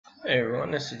Hey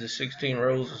everyone, this is the 16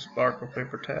 rolls of sparkle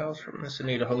paper towels from Miss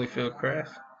Anita Holyfield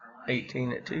Craft,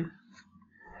 18 at 2.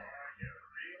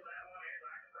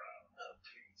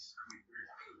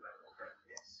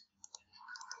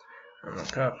 I'm going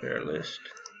to copy our list.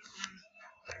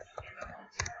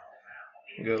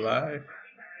 Go live.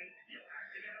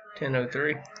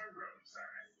 10:03.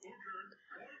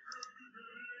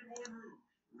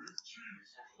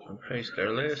 I'll paste our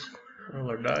list. Roll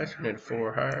our dice. We need a 4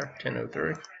 or higher.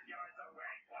 10:03.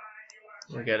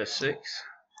 We got a 6.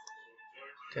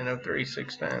 10:03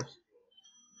 6 times.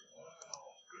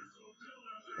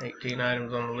 18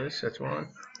 items on the list. That's 1,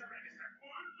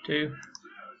 2,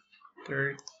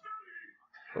 3,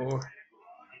 4.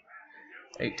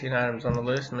 18 items on the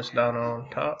list. Miss Donna on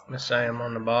top, Miss Sam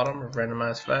on the bottom. We've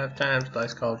randomized 5 times.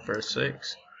 Dice called for a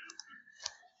 6.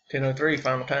 10:03,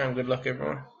 final time. Good luck,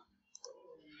 everyone.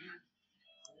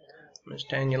 Miss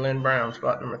Tanya Lynn Brown,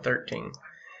 spot number 13.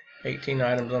 18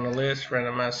 items on the list.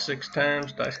 Randomized 6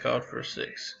 times. Dice called for a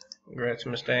 6. Congrats,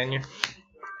 Miss Tanya.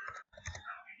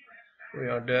 We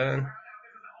are done.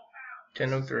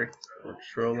 10:03. We're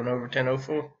just rolling over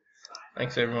 10:04.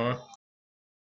 Thanks, everyone.